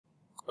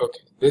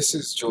Okay, this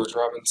is George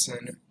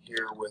Robinson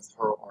here with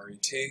Hurl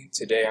RET.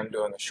 Today I'm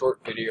doing a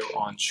short video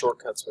on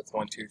shortcuts with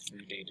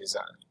 123D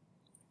Design.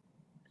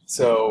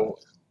 So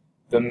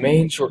the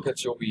main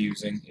shortcuts you'll be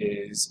using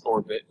is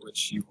Orbit,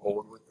 which you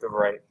hold with the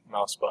right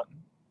mouse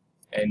button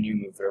and you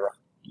move it around.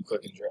 You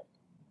click and drag.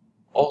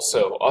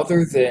 Also,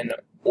 other than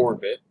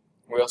Orbit,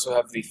 we also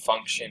have the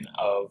function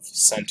of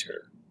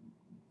Center,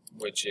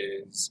 which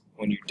is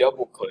when you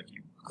double click,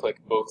 you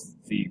click both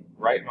the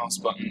right mouse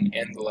button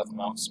and the left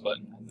mouse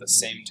button at the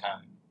same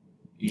time.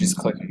 You just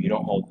click them, you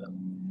don't hold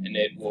them. And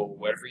it will,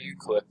 whatever you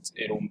clicked,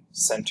 it'll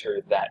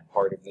center that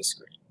part of the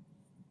screen.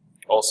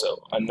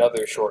 Also,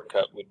 another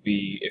shortcut would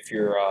be if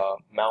your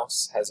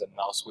mouse has a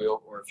mouse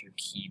wheel or if your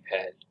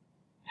keypad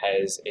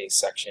has a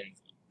section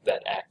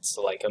that acts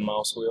like a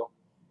mouse wheel.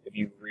 If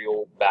you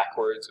reel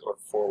backwards or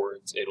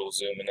forwards, it'll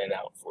zoom in and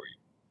out for you.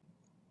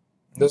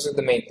 Those are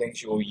the main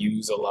things you will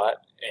use a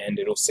lot, and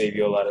it'll save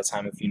you a lot of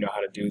time if you know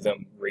how to do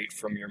them right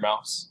from your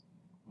mouse.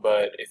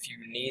 But if you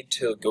need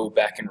to go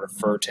back and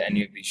refer to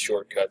any of these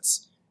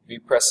shortcuts, if you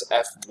press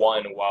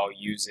F1 while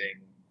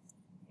using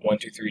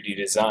 123D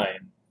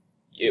Design,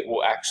 it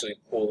will actually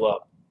pull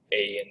up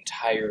an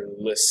entire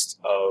list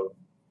of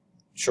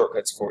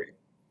shortcuts for you.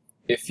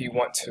 If you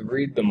want to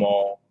read them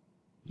all,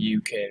 you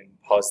can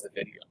pause the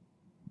video.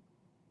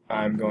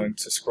 I'm going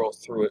to scroll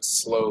through it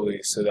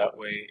slowly so that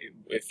way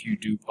if you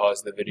do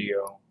pause the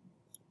video,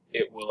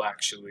 it will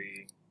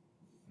actually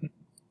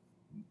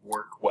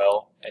work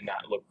well and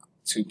not look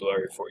too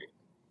blurry for you.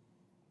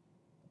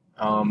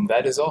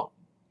 That is all,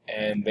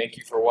 and thank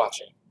you for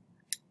watching.